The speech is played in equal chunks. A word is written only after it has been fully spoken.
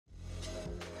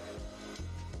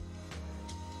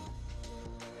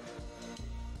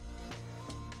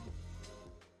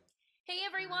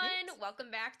Got everyone. it.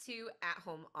 Welcome back to At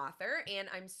Home Author. And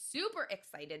I'm super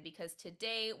excited because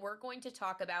today we're going to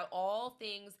talk about all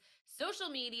things social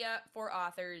media for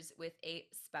authors with a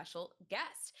special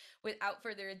guest. Without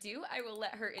further ado, I will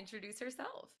let her introduce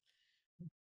herself.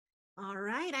 All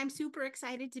right. I'm super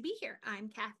excited to be here. I'm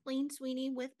Kathleen Sweeney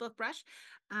with BookBrush.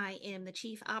 I am the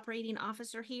Chief Operating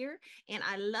Officer here, and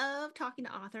I love talking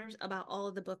to authors about all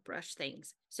of the BookBrush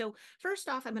things. So, first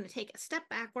off, I'm going to take a step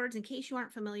backwards in case you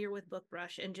aren't familiar with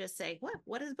BookBrush and just say,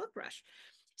 what is BookBrush?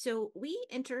 So, we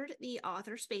entered the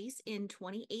author space in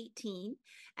 2018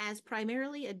 as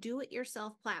primarily a do it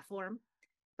yourself platform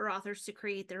for authors to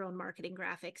create their own marketing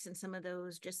graphics and some of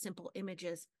those just simple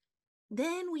images.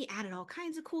 Then we added all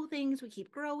kinds of cool things. We keep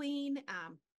growing.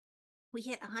 We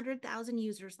hit 100,000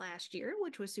 users last year,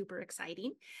 which was super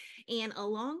exciting. And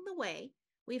along the way,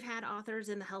 we've had authors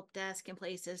in the help desk and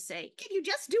places say, "Can you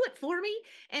just do it for me?"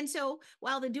 And so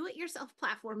while the do it yourself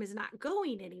platform is not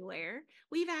going anywhere,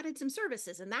 we've added some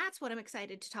services. And that's what I'm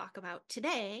excited to talk about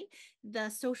today, the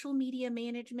social media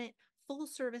management full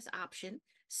service option.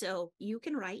 So you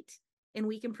can write and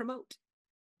we can promote.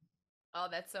 Oh,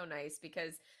 that's so nice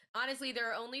because honestly, there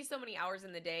are only so many hours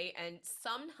in the day. And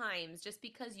sometimes just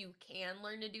because you can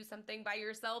learn to do something by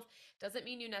yourself doesn't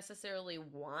mean you necessarily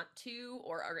want to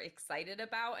or are excited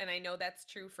about. And I know that's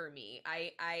true for me.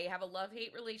 I have a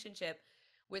love-hate relationship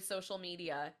with social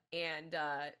media and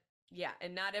yeah,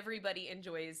 and not everybody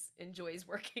enjoys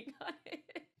working on it.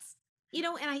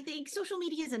 And I think social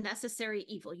media is a necessary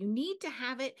evil. You need to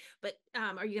have it, but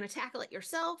are you going to tackle it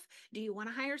yourself? Do you want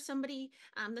to hire somebody?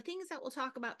 The things that we'll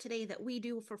talk about today that we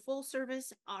do for full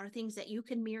service are things that you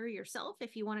can mirror yourself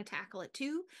if you want to tackle it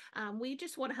too. We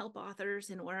just want to help authors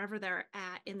and wherever they're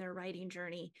at in their writing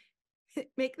journey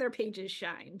make their pages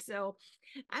shine. So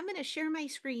I'm going to share my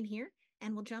screen here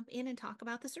and we'll jump in and talk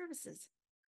about the services.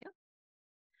 Yep.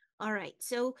 All right,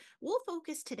 so we'll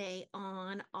focus today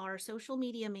on our social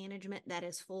media management that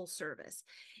is full service.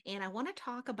 And I want to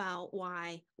talk about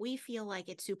why we feel like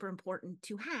it's super important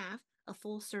to have a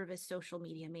full service social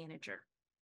media manager.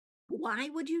 Why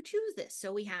would you choose this?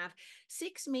 So we have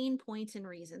 6 main points and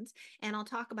reasons, and I'll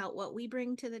talk about what we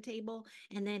bring to the table.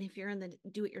 And then if you're in the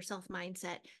do it yourself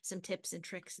mindset, some tips and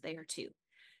tricks there too.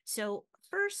 So,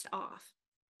 first off,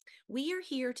 we are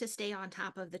here to stay on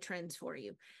top of the trends for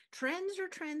you. Trends are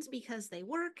trends because they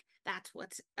work. That's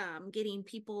what's getting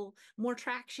people more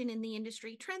traction in the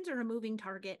industry. Trends are a moving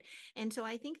target. And so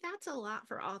I think that's a lot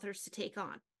for authors to take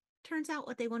on. Turns out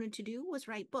what they wanted to do was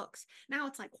write books. Now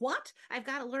it's like, what? I've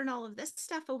got to learn all of this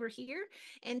stuff over here.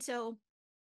 And so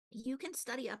you can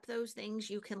study up those things.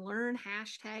 You can learn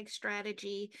hashtag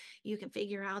strategy. You can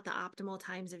figure out the optimal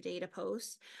times of data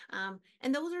posts.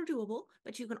 And those are doable,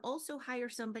 but you can also hire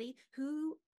somebody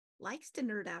who likes to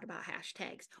nerd out about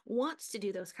hashtags, wants to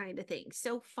do those kind of things.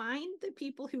 So find the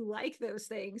people who like those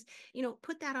things,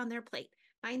 put that on their plate.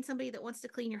 Find somebody that wants to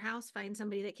clean your house, find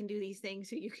somebody that can do these things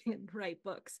so you can write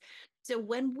books. So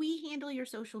when we handle your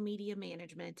social media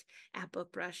management at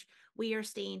BookBrush, we are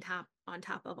staying on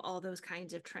top of all those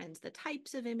kinds of trends, the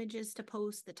types of images to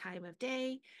post, the time of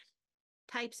day,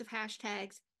 types of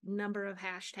hashtags, number of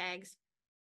hashtags.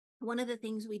 One of the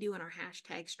things we do in our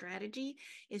hashtag strategy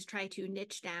is try to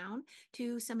niche down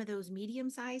to some of those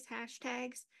medium-sized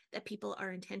hashtags that people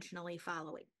are intentionally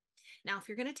following. Now, if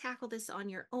you're going to tackle this on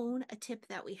your own, a tip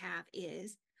that we have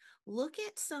is look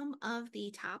at some of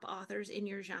the top authors in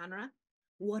your genre.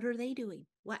 What are they doing?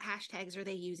 What hashtags are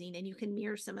they using? And you can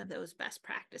mirror some of those best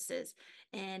practices,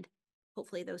 and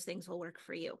hopefully those things will work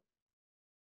for you.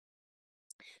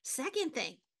 Second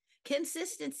thing,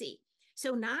 consistency.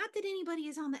 So, not that anybody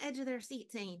is on the edge of their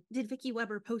seat saying, "Did Vicky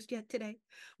Weber post yet today?"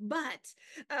 But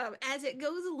as it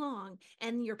goes along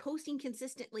and you're posting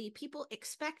consistently, people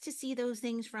expect to see those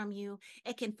things from you.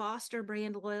 It can foster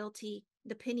brand loyalty.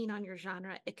 Depending on your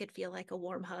genre, it could feel like a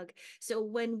warm hug. So,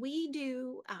 when we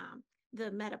do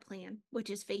the meta plan, which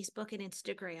is Facebook and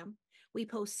Instagram, we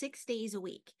post 6 days a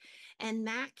week. And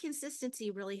that consistency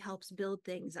really helps build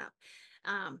things up.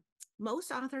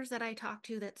 Most authors that I talk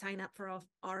to that sign up for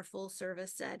our full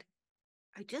service said,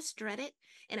 "I just dread it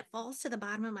and it falls to the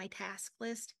bottom of my task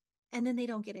list and then they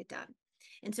don't get it done."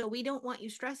 And so we don't want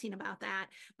you stressing about that,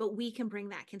 but we can bring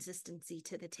that consistency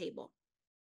to the table.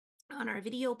 On our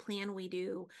video plan, we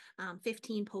do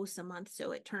 15 posts a month.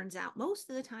 So it turns out most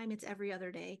of the time it's every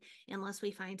other day, unless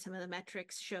we find some of the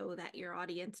metrics show that your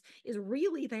audience is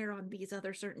really there on these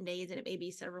other certain days, and it may be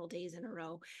several days in a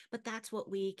row. But that's what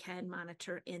we can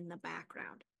monitor in the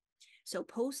background. So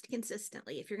post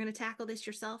consistently. If you're going to tackle this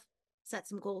yourself, set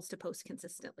some goals to post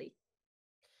consistently.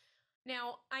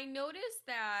 Now, I noticed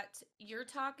that you're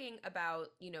talking about,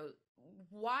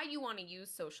 why you want to use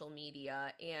social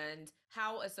media and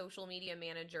how a social media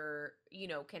manager,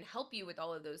 can help you with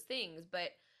all of those things.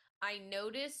 But I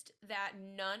noticed that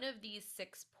none of these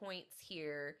 6 points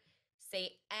here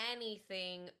say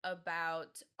anything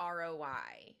about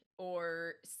ROI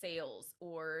or sales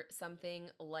or something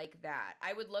like that.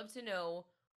 I would love to know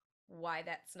why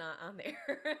that's not on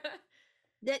there.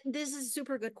 That this is a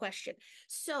super good question.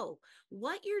 So,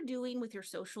 what you're doing with your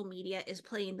social media is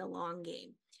playing the long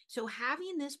game. So,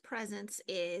 having this presence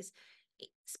is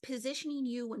it's positioning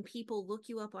you when people look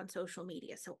you up on social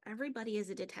media. So, everybody is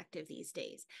a detective these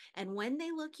days. And when they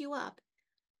look you up,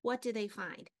 what do they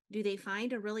find? Do they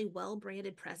find a really well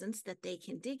branded presence that they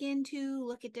can dig into,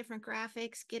 look at different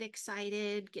graphics, get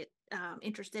excited, get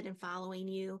interested in following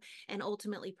you, and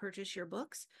ultimately purchase your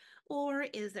books? Or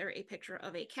is there a picture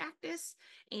of a cactus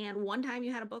and one time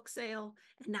you had a book sale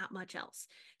and not much else?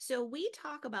 So we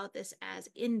talk about this as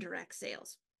indirect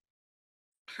sales.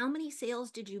 How many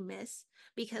sales did you miss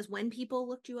because when people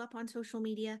looked you up on social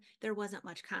media, there wasn't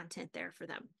much content there for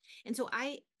them? And so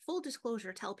I, full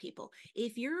disclosure, tell people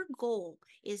if your goal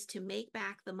is to make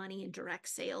back the money in direct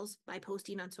sales by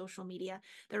posting on social media,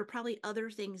 there are probably other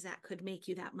things that could make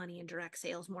you that money in direct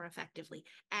sales more effectively,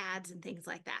 ads and things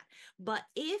like that. But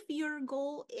if your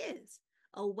goal is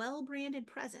a well branded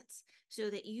presence so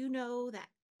that you know that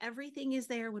everything is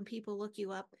there when people look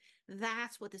you up,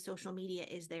 that's what the social media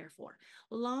is there for.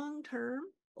 Long term,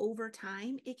 over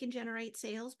time, it can generate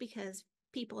sales because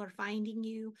people are finding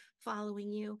you,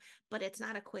 following you, but it's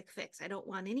not a quick fix. I don't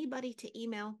want anybody to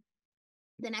email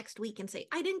the next week and say,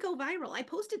 I didn't go viral. I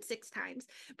posted 6 times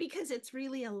because it's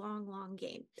really a long, long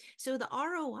game. So the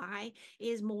ROI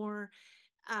is more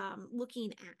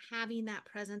looking at having that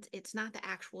presence. It's not the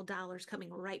actual dollars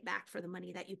coming right back for the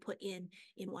money that you put in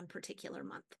one particular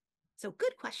month. So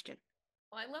good question.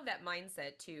 Well, I love that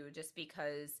mindset too, just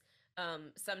because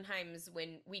sometimes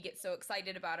when we get so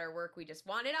excited about our work, we just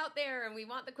want it out there and we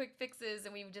want the quick fixes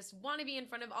and we just want to be in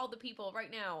front of all the people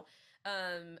right now.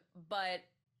 But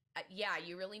yeah,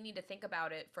 you really need to think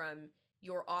about it from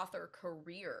your author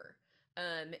career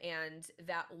and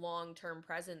that long term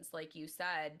presence, like you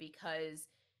said, because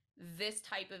this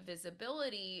type of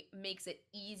visibility makes it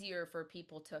easier for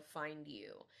people to find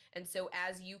you. And so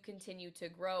as you continue to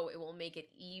grow, it will make it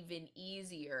even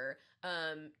easier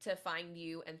to find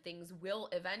you, and things will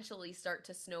eventually start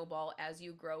to snowball as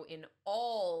you grow in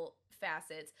all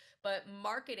facets. But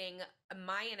marketing,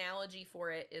 my analogy for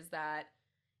it is that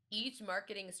each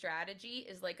marketing strategy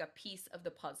is like a piece of the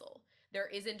puzzle. There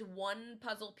isn't one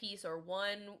puzzle piece or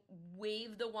one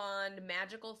wave the wand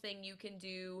magical thing you can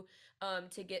do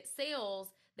to get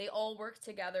sales. They all work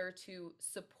together to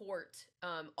support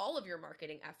all of your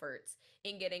marketing efforts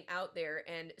in getting out there.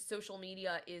 And social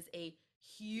media is a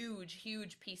huge,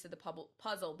 huge piece of the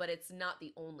puzzle, but it's not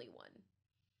the only one.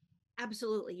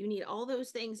 Absolutely. You need all those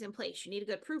things in place. You need a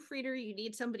good proofreader. You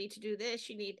need somebody to do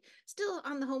this. You need still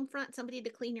on the home front, somebody to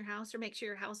clean your house or make sure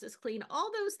your house is clean.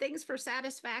 All those things for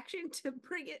satisfaction to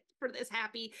bring it for this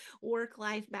happy work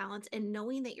life balance and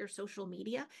knowing that your social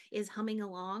media is humming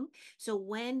along. So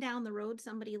when down the road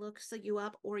somebody looks you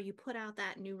up or you put out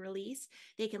that new release,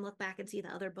 they can look back and see the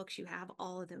other books you have,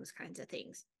 all of those kinds of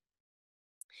things.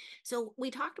 So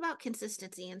we talked about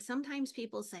consistency, and sometimes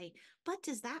people say, but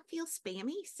does that feel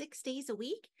spammy 6 days a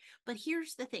week? But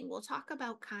here's the thing, we'll talk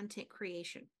about content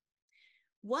creation.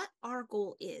 What our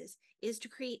goal is to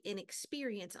create an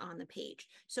experience on the page.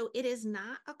 So it is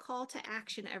not a call to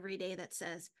action every day that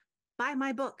says, buy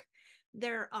my book.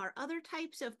 There are other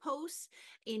types of posts,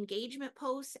 engagement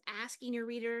posts, asking your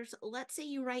readers. Let's say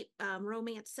you write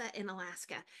romance set in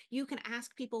Alaska. You can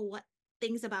ask people what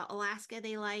things about Alaska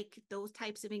they like, those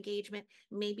types of engagement.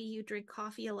 Maybe you drink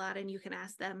coffee a lot and you can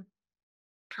ask them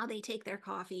how they take their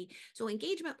coffee. So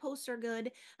engagement posts are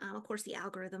good. Of course, the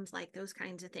algorithms like those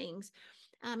kinds of things.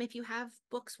 If you have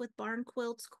books with barn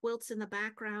quilts, quilts in the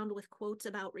background with quotes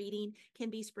about reading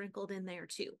can be sprinkled in there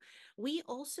too. We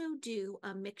also do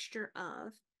a mixture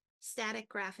of static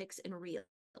graphics and reels.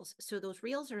 So those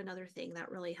reels are another thing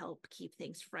that really help keep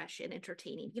things fresh and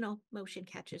entertaining. You know, motion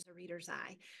catches the reader's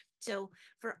eye. So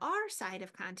for our side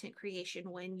of content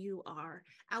creation, when you are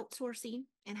outsourcing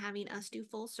and having us do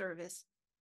full service,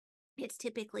 it's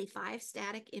typically 5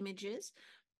 static images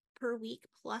per week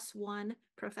plus one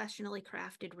professionally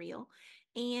crafted reel.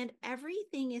 And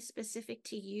everything is specific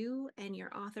to you and your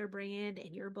author brand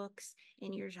and your books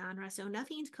and your genre. So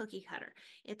nothing's cookie cutter.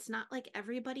 It's not like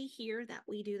everybody here that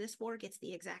we do this for gets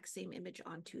the exact same image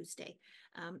on Tuesday.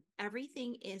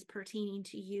 Everything is pertaining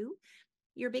to you.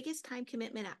 Your biggest time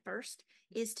commitment at first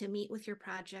is to meet with your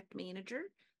project manager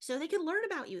so they can learn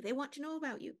about you. They want to know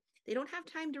about you. They don't have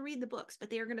time to read the books, but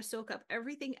they are going to soak up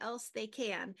everything else they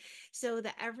can so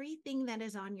that everything that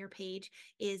is on your page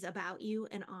is about you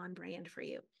and on brand for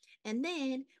you. And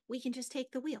then we can just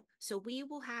take the wheel. So we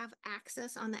will have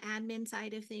access on the admin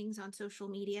side of things on social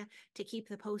media to keep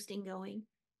the posting going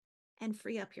and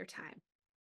free up your time.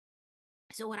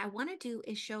 So what I want to do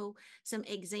is show some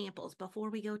examples before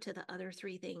we go to the other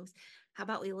three things. How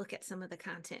about we look at some of the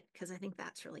content? Because I think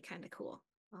that's really kind of cool.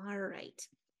 All right.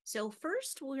 So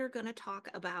first, we're going to talk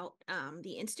about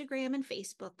the Instagram and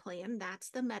Facebook plan. That's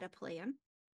the meta plan.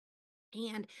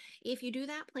 And if you do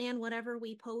that plan, whatever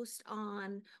we post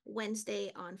on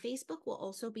Wednesday on Facebook will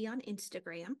also be on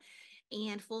Instagram.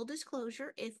 And full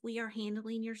disclosure, if we are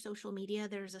handling your social media,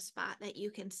 there's a spot that you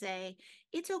can say,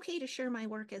 it's okay to share my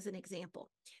work as an example.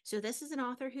 So this is an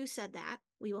author who said that.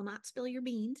 We will not spill your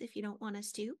beans if you don't want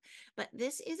us to, but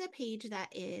this is a page that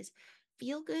is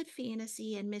feel good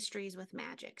fantasy and mysteries with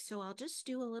magic. So I'll just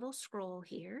do a little scroll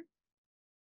here.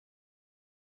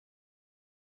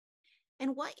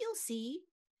 And what you'll see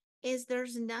is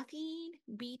there's nothing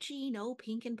beachy, no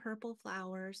pink and purple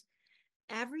flowers.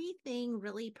 Everything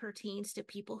really pertains to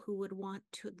people who would want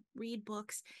to read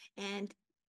books and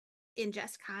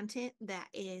ingest content that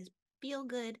is feel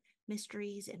good,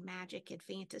 mysteries, and magic and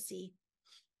fantasy.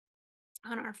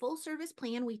 On our full service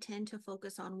plan, we tend to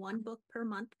focus on one book per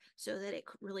month so that it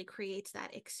really creates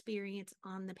that experience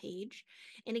on the page.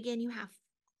 And again, you have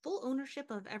full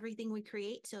ownership of everything we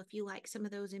create. So if you like some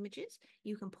of those images,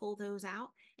 you can pull those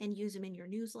out and use them in your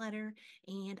newsletter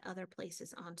and other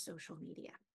places on social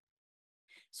media.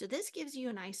 So this gives you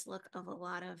a nice look of a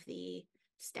lot of the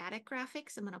static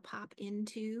graphics. I'm going to pop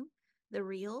into the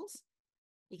reels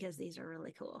because these are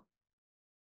really cool.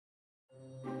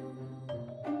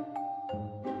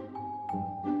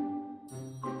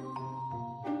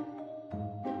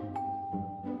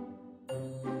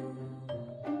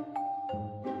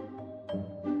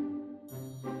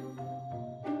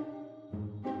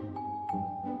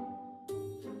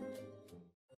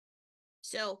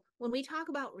 So when we talk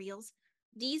about reels,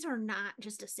 these are not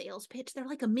just a sales pitch. They're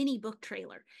like a mini book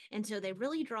trailer. And so they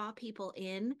really draw people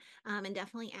in and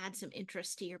definitely add some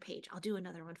interest to your page. I'll do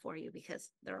another one for you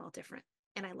because they're all different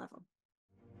and I love them.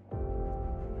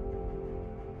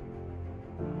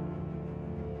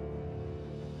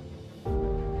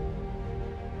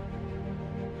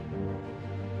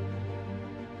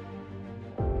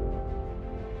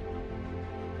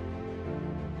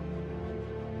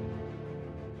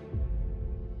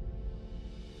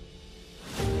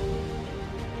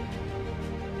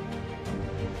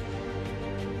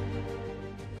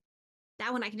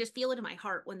 That one, I can just feel it in my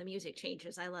heart when the music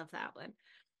changes. I love that one.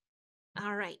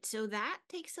 All right, so that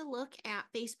takes a look at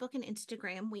Facebook and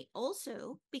Instagram. We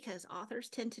also, because authors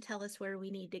tend to tell us where we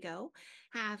need to go,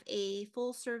 have a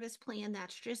full service plan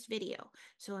that's just video.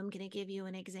 So I'm going to give you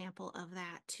an example of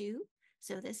that too.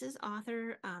 So this is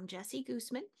author Jessie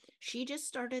Gooseman. She just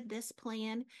started this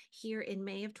plan here in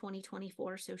May of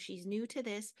 2024. So she's new to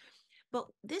this. But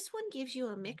this one gives you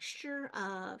a mixture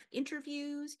of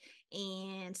interviews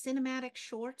and cinematic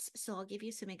shorts. So I'll give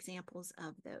you some examples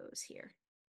of those here.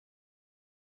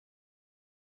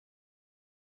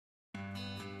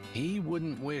 He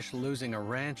wouldn't wish losing a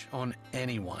ranch on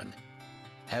anyone.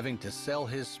 Having to sell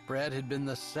his spread had been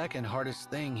the second hardest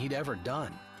thing he'd ever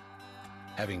done.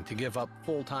 Having to give up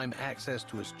full-time access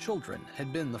to his children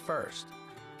had been the first.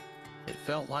 It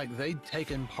felt like they'd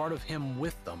taken part of him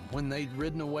with them when they'd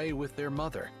ridden away with their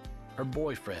mother, her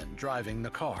boyfriend driving the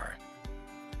car.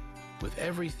 With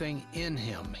everything in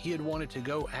him, he had wanted to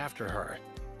go after her,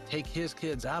 take his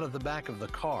kids out of the back of the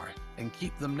car and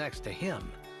keep them next to him.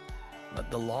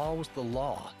 But the law was the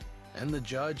law, and the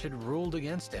judge had ruled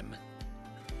against him.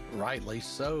 Rightly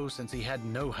so, since he had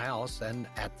no house and,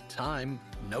 at the time,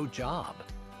 no job.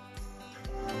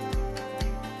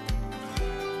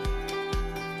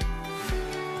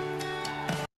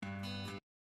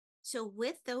 So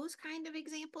with those kind of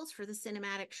examples for the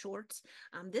cinematic shorts,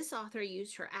 this author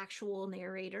used her actual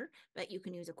narrator, but you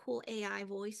can use a cool AI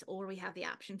voice, or we have the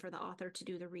option for the author to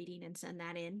do the reading and send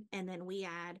that in. And then we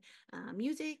add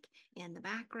music and the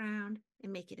background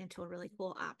and make it into a really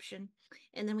cool option.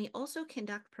 And then we also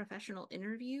conduct professional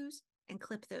interviews and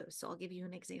clip those. So I'll give you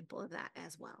an example of that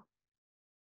as well.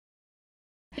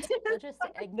 We'll just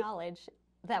acknowledge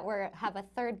that we have a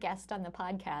third guest on the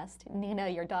podcast. Nina,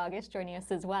 your dog, is joining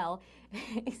us as well.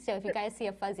 So if you guys see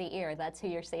a fuzzy ear, that's who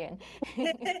you're seeing.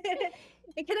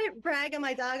 And can I brag on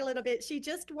my dog a little bit? She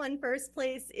just won first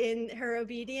place in her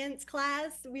obedience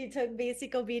class. We took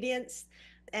basic obedience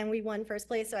and we won first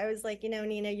place. So I was like,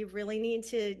 Nina, you really need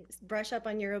to brush up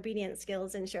on your obedience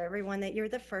skills and show everyone that you're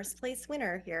the first place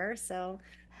winner here. So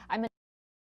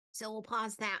So we'll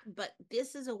pause that, but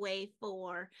this is a way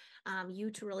for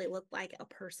you to really look like a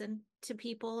person to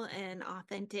people and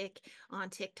authentic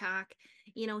on TikTok.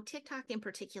 TikTok in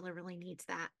particular really needs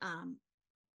that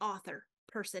author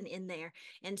person in there.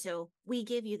 And so we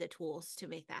give you the tools to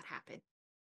make that happen.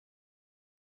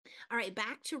 All right,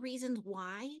 back to reasons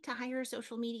why to hire a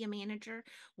social media manager.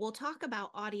 We'll talk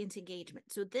about audience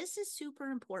engagement. So this is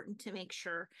super important to make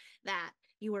sure that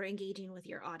you are engaging with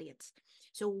your audience.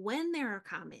 So when there are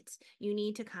comments, you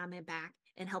need to comment back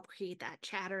and help create that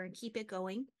chatter and keep it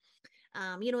going.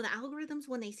 The algorithms,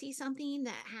 when they see something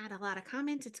that had a lot of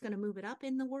comments, it's going to move it up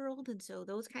in the world. And so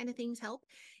those kind of things help.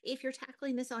 If you're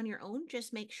tackling this on your own,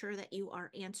 just make sure that you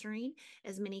are answering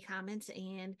as many comments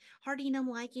and hearting them,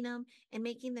 liking them, and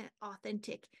making that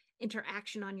authentic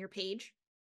interaction on your page.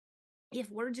 If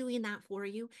we're doing that for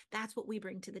you, that's what we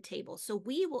bring to the table. So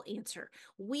we will answer,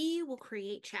 we will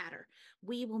create chatter,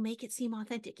 we will make it seem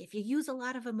authentic. If you use a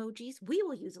lot of emojis, we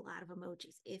will use a lot of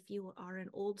emojis. If you are an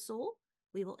old soul,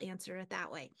 we will answer it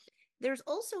that way. There's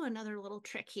also another little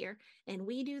trick here, and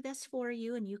we do this for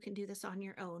you, and you can do this on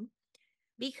your own.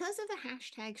 Because of the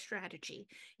hashtag strategy,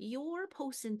 your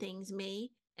posts and things may,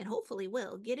 and hopefully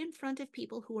will, get in front of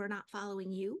people who are not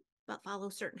following you, but follow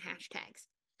certain hashtags.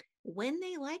 When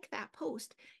they like that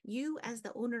post, you as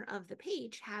the owner of the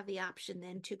page have the option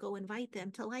then to go invite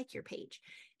them to like your page.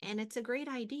 And it's a great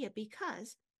idea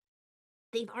because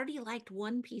they've already liked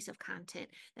one piece of content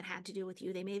that had to do with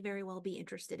you. They may very well be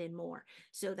interested in more.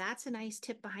 So that's a nice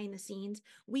tip behind the scenes.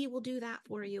 We will do that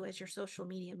for you as your social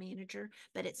media manager,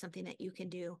 but it's something that you can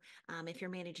do if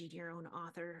you're managing your own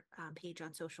author page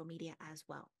on social media as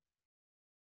well.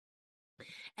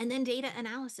 And then data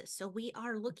analysis. So we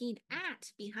are looking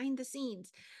at behind the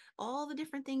scenes, all the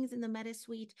different things in the Meta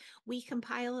Suite. We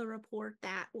compile a report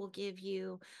that will give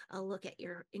you a look at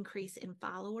your increase in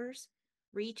followers,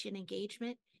 reach and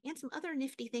engagement, and some other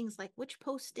nifty things like which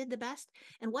posts did the best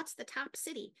and what's the top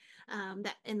city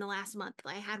that in the last month.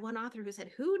 I had one author who said,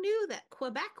 who knew that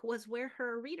Quebec was where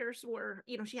her readers were,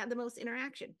 she had the most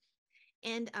interaction.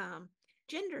 And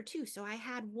gender too. So I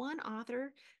had one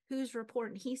author whose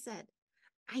report, and he said,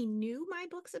 I knew my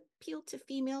books appealed to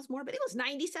females more, but it was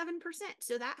 97%.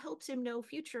 So that helps him know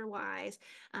future wise,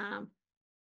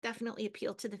 definitely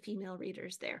appeal to the female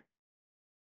readers there.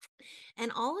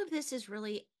 And all of this is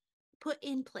really put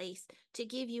in place to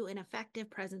give you an effective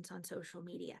presence on social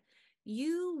media.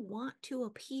 You want to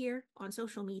appear on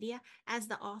social media as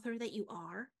the author that you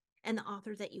are and the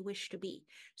author that you wish to be.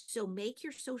 So make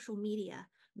your social media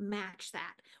match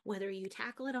that, whether you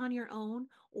tackle it on your own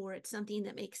or it's something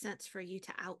that makes sense for you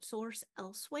to outsource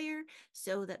elsewhere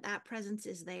so that that presence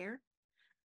is there.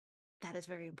 That is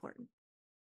very important.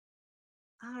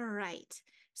 All right.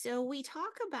 So we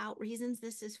talk about reasons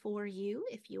this is for you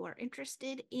if you are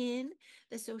interested in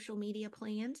the social media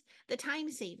plans, the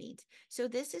time savings. So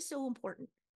this is so important.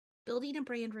 Building a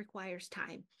brand requires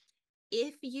time.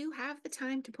 If you have the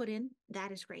time to put in,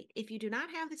 that is great. If you do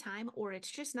not have the time or it's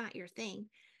just not your thing,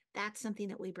 that's something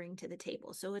that we bring to the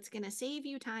table. So it's going to save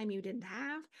you time you didn't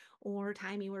have or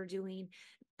time you were doing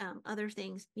other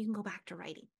things. You can go back to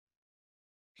writing.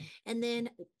 And then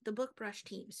the BookBrush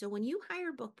team. So when you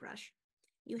hire BookBrush,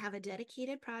 you have a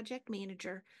dedicated project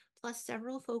manager plus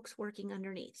several folks working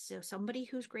underneath. So somebody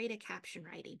who's great at caption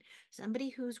writing, somebody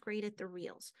who's great at the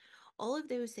reels. All of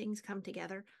those things come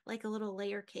together like a little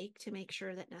layer cake to make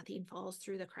sure that nothing falls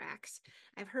through the cracks.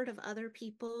 I've heard of other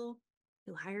people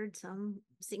who hired some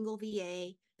single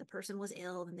VA. The person was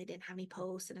ill and they didn't have any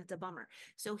posts and it's a bummer.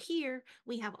 So here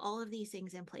we have all of these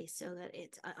things in place so that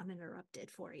it's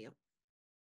uninterrupted for you.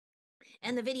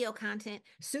 And the video content,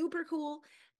 super cool.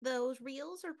 Those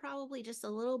reels are probably just a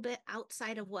little bit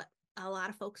outside of what a lot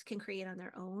of folks can create on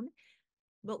their own,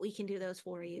 but we can do those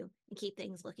for you and keep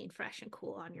things looking fresh and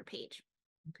cool on your page.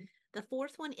 Okay. The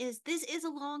fourth one is this is a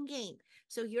long game.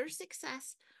 So your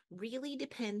success really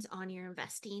depends on your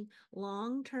investing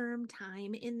long-term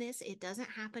time in this. It doesn't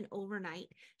happen overnight.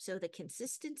 So the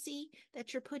consistency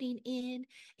that you're putting in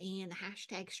and the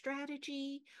hashtag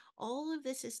strategy, all of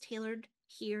this is tailored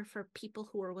here for people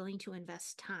who are willing to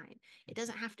invest time. It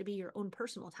doesn't have to be your own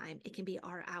personal time. It can be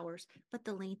our hours, but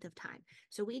the length of time.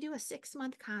 So we do a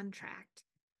 6-month contract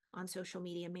on social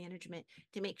media management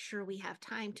to make sure we have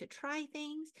time to try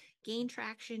things, gain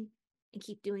traction, and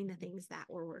keep doing the things that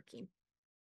were working.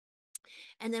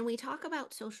 And then we talk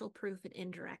about social proof and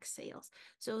indirect sales.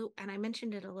 So, and I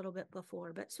mentioned it a little bit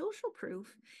before, but social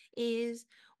proof is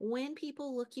when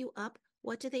people look you up,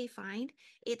 what do they find?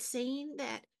 It's saying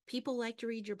that People like to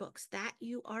read your books, that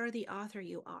you are the author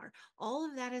you are. All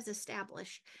of that is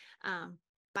established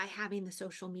by having the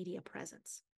social media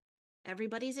presence.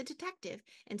 Everybody's a detective.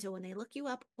 And so when they look you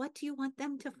up, what do you want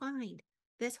them to find?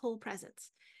 This whole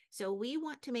presence. So we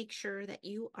want to make sure that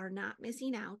you are not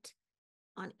missing out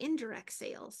on indirect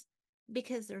sales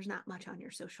because there's not much on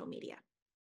your social media.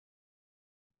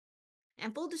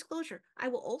 And full disclosure, I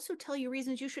will also tell you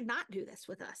reasons you should not do this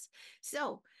with us.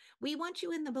 So we want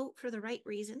you in the boat for the right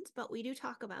reasons, but we do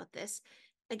talk about this.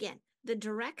 Again, the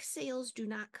direct sales do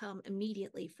not come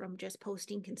immediately from just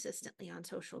posting consistently on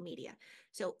social media.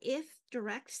 So if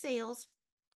direct sales,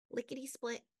 lickety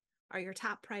split, are your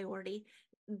top priority,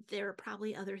 there are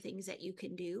probably other things that you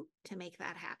can do to make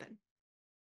that happen.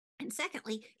 And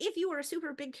secondly, if you are a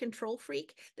super big control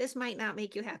freak, this might not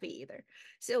make you happy either.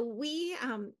 So we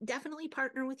definitely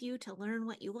partner with you to learn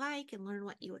what you like and learn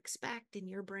what you expect in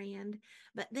your brand.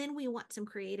 But then we want some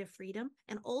creative freedom.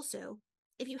 And also,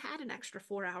 if you had an extra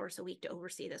 4 hours a week to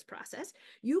oversee this process,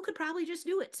 you could probably just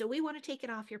do it. So we want to take it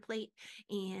off your plate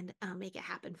and make it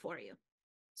happen for you.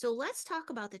 So let's talk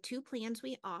about the two plans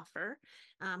we offer.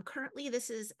 Currently, this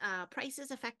is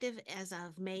prices effective as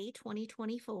of May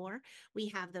 2024. We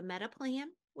have the Meta plan,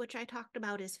 which I talked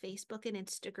about is Facebook and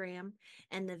Instagram,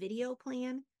 and the video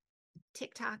plan,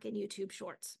 TikTok and YouTube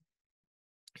Shorts.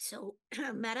 So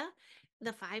Meta,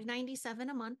 the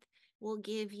 $5.97 a month, will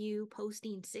give you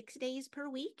posting 6 days per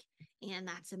week, and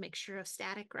that's a mixture of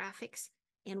static graphics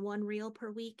and one reel per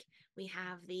week. We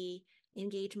have the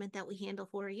engagement that we handle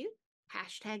for you,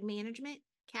 hashtag management,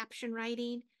 caption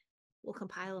writing. We'll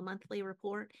compile a monthly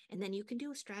report, and then you can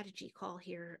do a strategy call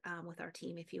here with our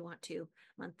team if you want to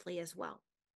monthly as well.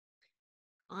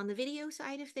 On the video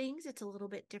side of things, it's a little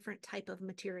bit different type of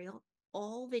material.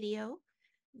 All video,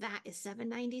 that is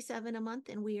 $7.97 a month,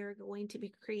 and we are going to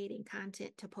be creating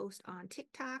content to post on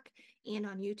TikTok and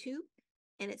on YouTube,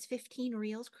 and it's 15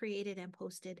 reels created and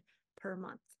posted per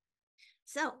month.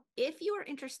 So if you are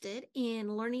interested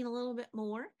in learning a little bit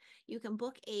more, you can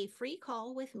book a free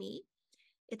call with me.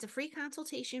 It's a free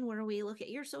consultation where we look at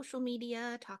your social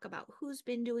media, talk about who's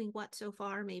been doing what so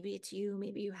far. Maybe it's you,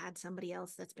 maybe you had somebody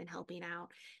else that's been helping out,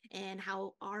 and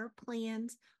how our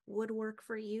plans would work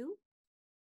for you.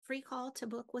 Free call to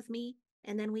book with me,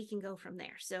 and then we can go from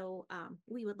there. So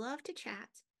we would love to chat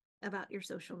about your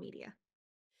social media.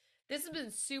 This has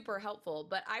been super helpful,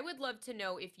 but I would love to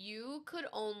know if you could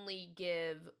only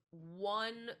give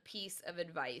one piece of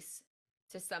advice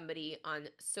to somebody on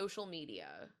social media,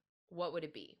 what would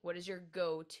it be? What is your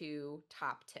go-to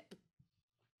top tip?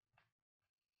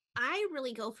 I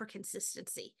really go for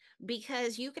consistency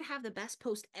because you could have the best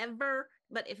post ever,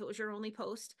 but if it was your only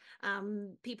post,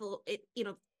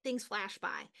 things flash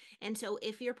by. And so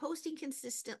if you're posting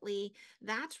consistently,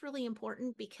 that's really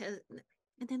important because,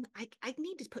 and then I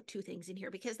need to put two things in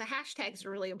here because the hashtags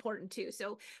are really important too.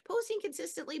 So posting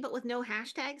consistently, but with no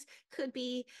hashtags could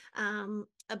be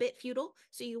a bit futile.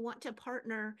 So you want to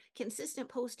partner consistent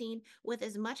posting with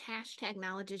as much hashtag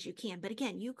knowledge as you can. But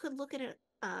again, you could look at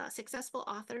a successful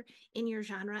author in your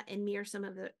genre and mirror some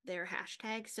of their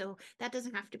hashtags. So that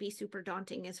doesn't have to be super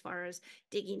daunting as far as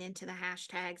digging into the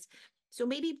hashtags. So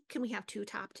maybe can we have two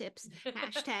top tips,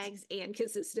 hashtags and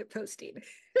consistent posting?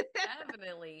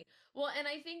 Definitely. Well, and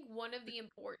I think one of the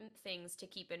important things to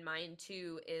keep in mind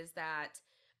too is that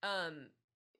um,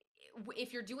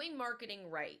 if you're doing marketing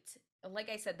right, like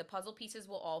I said, the puzzle pieces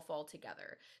will all fall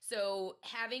together. So,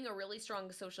 having a really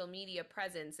strong social media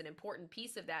presence, an important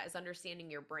piece of that is understanding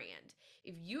your brand.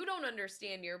 If you don't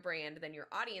understand your brand, then your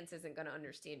audience isn't going to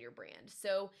understand your brand.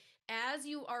 So, as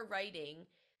you are writing,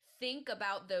 think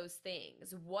about those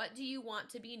things. What do you want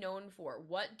to be known for?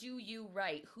 What do you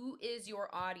write? Who is your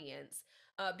audience?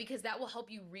 Because that will help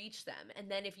you reach them. And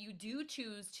then if you do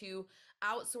choose to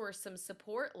outsource some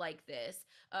support like this,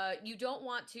 you don't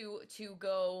want to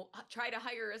go try to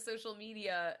hire a social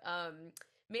media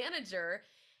manager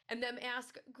and them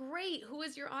ask, "Great, who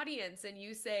is your audience?" And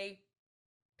you say,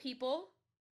 "People."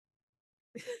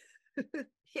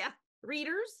 Yeah,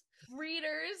 readers.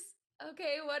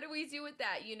 Okay, what do we do with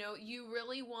that? You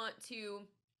really want to,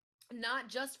 not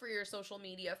just for your social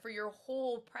media, for your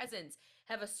whole presence,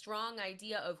 have a strong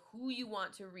idea of who you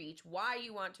want to reach, why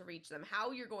you want to reach them,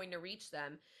 how you're going to reach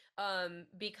them,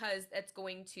 because that's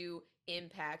going to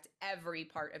impact every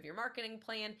part of your marketing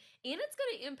plan, and it's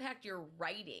going to impact your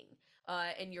writing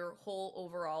and your whole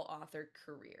overall author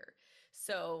career.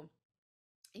 So,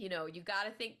 you got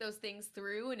to think those things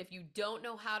through, and if you don't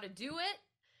know how to do it,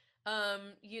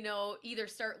 either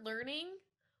start learning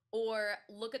or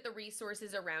look at the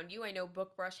resources around you. I know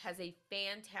BookBrush has a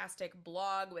fantastic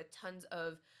blog with tons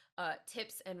of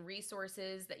tips and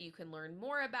resources that you can learn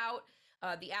more about.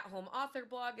 The at-home author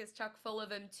blog is chock full of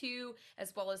them too,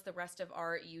 as well as the rest of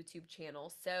our YouTube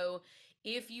channel. So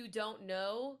if you don't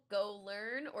know, go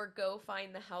learn or go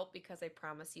find the help, because I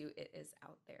promise you it is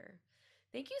out there.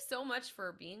 Thank you so much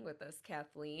for being with us,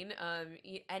 Kathleen.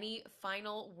 Any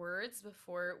final words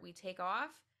before we take off?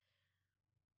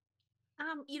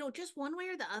 Just one way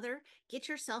or the other, get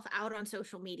yourself out on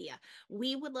social media.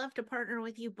 We would love to partner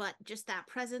with you, but just that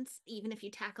presence, even if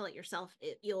you tackle it yourself,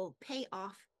 you'll pay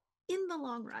off in the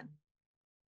long run.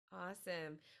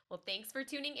 Awesome. Well, thanks for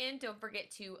tuning in. Don't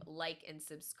forget to like and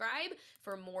subscribe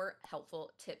for more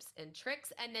helpful tips and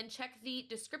tricks. And then check the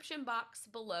description box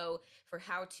below for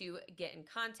how to get in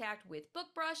contact with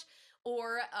BookBrush,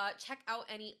 or check out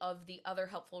any of the other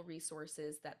helpful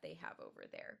resources that they have over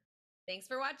there. Thanks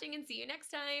for watching, and see you next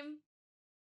time.